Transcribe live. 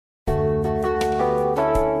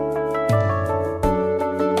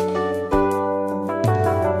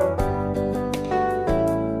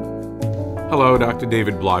Hello, Dr.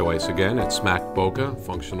 David Blyweiss again at SMAC Boca,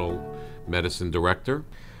 Functional Medicine Director.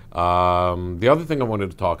 The other thing I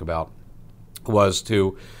wanted to talk about was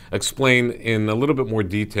to explain in a little bit more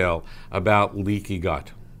detail about leaky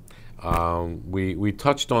gut. We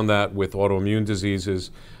touched on that with autoimmune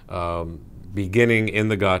diseases beginning in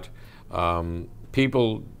the gut.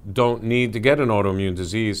 People don't need to get an autoimmune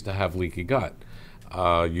disease to have leaky gut.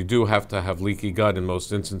 You do have to have leaky gut in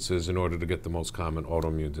most instances in order to get the most common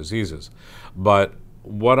autoimmune diseases. But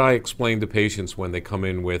what I explain to patients when they come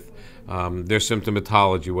in with their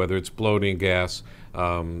symptomatology, whether it's bloating, gas,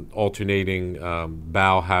 alternating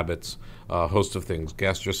bowel habits, a host of things,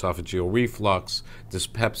 gastroesophageal reflux,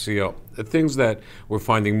 dyspepsia, things that we're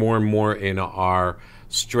finding more and more in our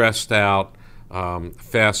stressed out,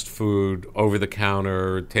 fast food,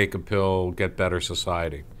 over-the-counter, take a pill, get better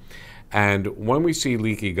society. And when we see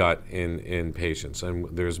leaky gut in patients, and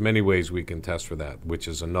there's many ways we can test for that, which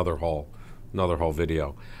is another whole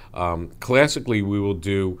video. Classically, we will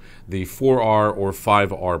do the 4R or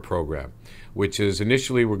 5R program, which is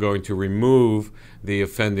initially we're going to remove the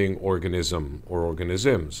offending organism or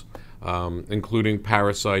organisms, including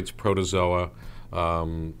parasites, protozoa,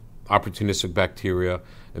 opportunistic bacteria.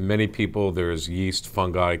 In many people, there's yeast,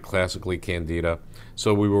 fungi, classically candida.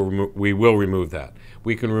 So we will remove that.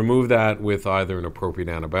 We can remove that with either an appropriate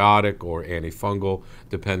antibiotic or antifungal,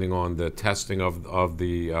 depending on the testing of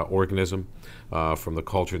the organism from the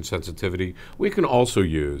culture and sensitivity. We can also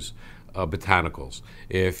use botanicals.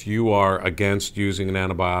 If you are against using an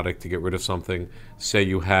antibiotic to get rid of something, say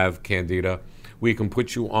you have candida, we can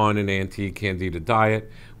put you on an anti-candida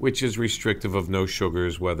diet, which is restrictive of no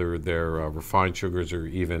sugars, whether they're refined sugars or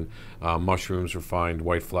even mushrooms, refined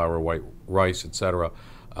white flour, white rice, etc.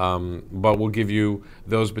 But we'll give you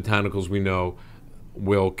those botanicals we know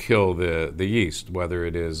will kill the yeast, whether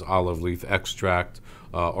it is olive leaf extract,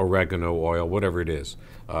 oregano oil, whatever it is.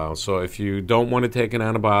 So if you don't want to take an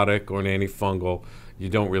antibiotic or an antifungal, you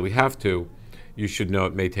don't really have to. You should know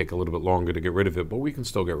it may take a little bit longer to get rid of it, but we can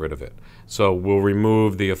still get rid of it. So we'll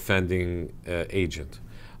remove the offending agent.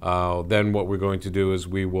 Then what we're going to do is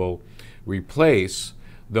we will replace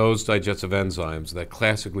those digestive enzymes that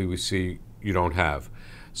classically we see you don't have.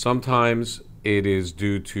 Sometimes it is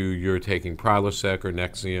due to your taking Prilosec or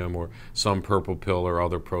Nexium or some purple pill or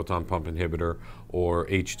other proton pump inhibitor or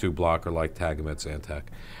H2 blocker like Tagamet, Zantac.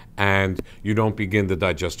 And you don't begin the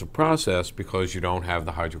digestive process because you don't have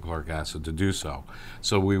the hydrochloric acid to do so.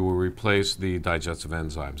 So we will replace the digestive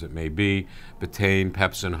enzymes. It may be betaine,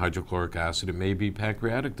 pepsin, hydrochloric acid. It may be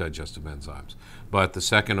pancreatic digestive enzymes. But the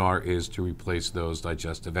second R is to replace those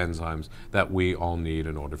digestive enzymes that we all need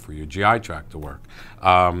in order for your GI tract to work.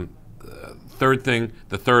 Third thing,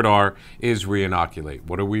 the third R is reinoculate.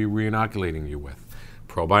 What are we reinoculating you with?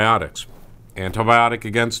 Probiotics. Antibiotic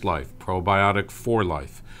against life, probiotic for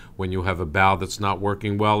life. When you have a bowel that's not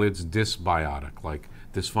working well, it's dysbiotic, like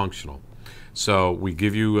dysfunctional. So we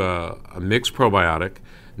give you a mixed probiotic,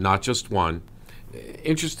 not just one.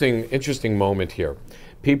 Interesting moment here.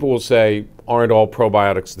 People will say, aren't all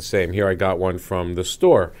probiotics the same? Here I got one from the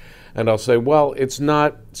store. And I'll say, well, it's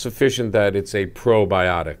not sufficient that it's a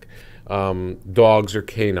probiotic. Dogs or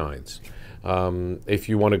canines. If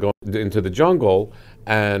you want to go into the jungle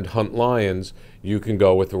and hunt lions, you can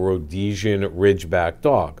go with a Rhodesian Ridgeback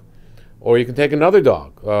dog. Or you can take another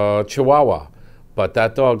dog, Chihuahua, but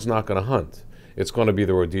that dog's not going to hunt. It's going to be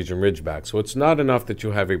the Rhodesian Ridgeback. So it's not enough that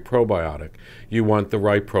you have a probiotic. You want the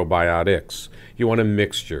right probiotics. You want a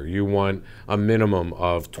mixture. You want a minimum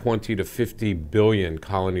of 20 to 50 billion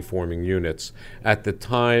colony-forming units at the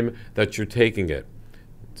time that you're taking it.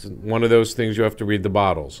 It's one of those things you have to read the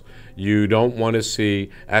bottles. You don't want to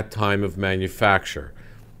see at time of manufacture.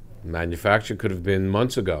 Manufacture could have been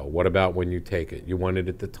months ago. What about when you take it? You want it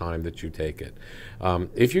at the time that you take it.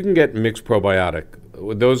 If you can get mixed probiotic,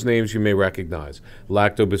 those names you may recognize: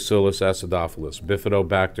 Lactobacillus acidophilus,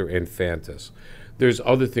 Bifidobacter infantis. There's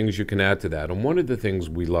other things you can add to that. And one of the things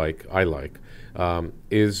I like,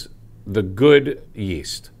 is the good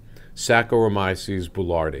yeast, Saccharomyces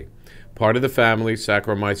boulardii. Part of the family,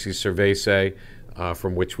 Saccharomyces cerevisiae,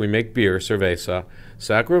 from which we make beer, cerveza.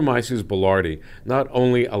 Saccharomyces boulardii not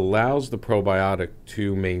only allows the probiotic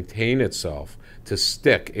to maintain itself, to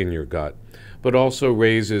stick in your gut, but also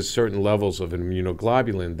raises certain levels of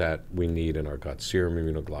immunoglobulin that we need in our gut, serum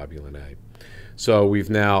immunoglobulin A. So we've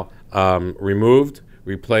now removed,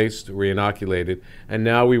 replaced, reinoculated, and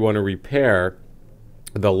now we want to repair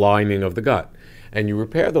the lining of the gut. And you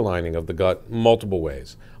repair the lining of the gut multiple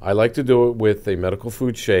ways. I like to do it with a medical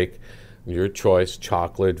food shake, your choice,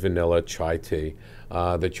 chocolate, vanilla, chai tea,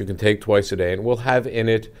 that you can take twice a day. And we'll have in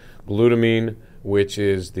it glutamine, which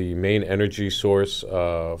is the main energy source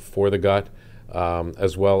for the gut,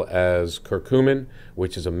 as well as curcumin,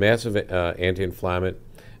 which is a massive anti-inflammatory,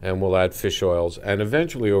 and we'll add fish oils. And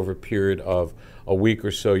eventually, over a period of a week or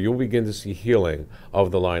so, you'll begin to see healing of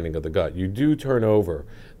the lining of the gut. You do turn over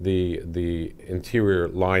the interior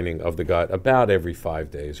lining of the gut about every 5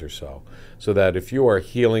 days or so, so that if you are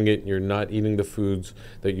healing it and you're not eating the foods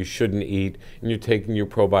that you shouldn't eat and you're taking your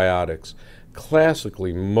probiotics,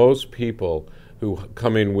 classically, most people who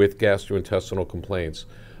come in with gastrointestinal complaints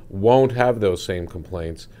won't have those same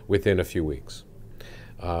complaints within a few weeks.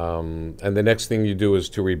 And the next thing you do is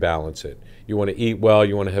to rebalance it. You want to eat well,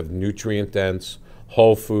 you want to have nutrient-dense,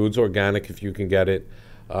 whole foods, organic if you can get it,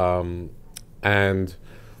 and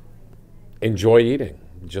enjoy eating.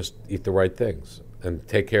 Just eat the right things and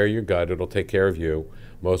take care of your gut. It'll take care of you.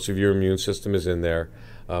 Most of your immune system is in there.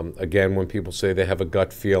 Again, when people say they have a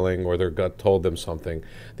gut feeling or their gut told them something,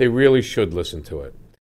 they really should listen to it.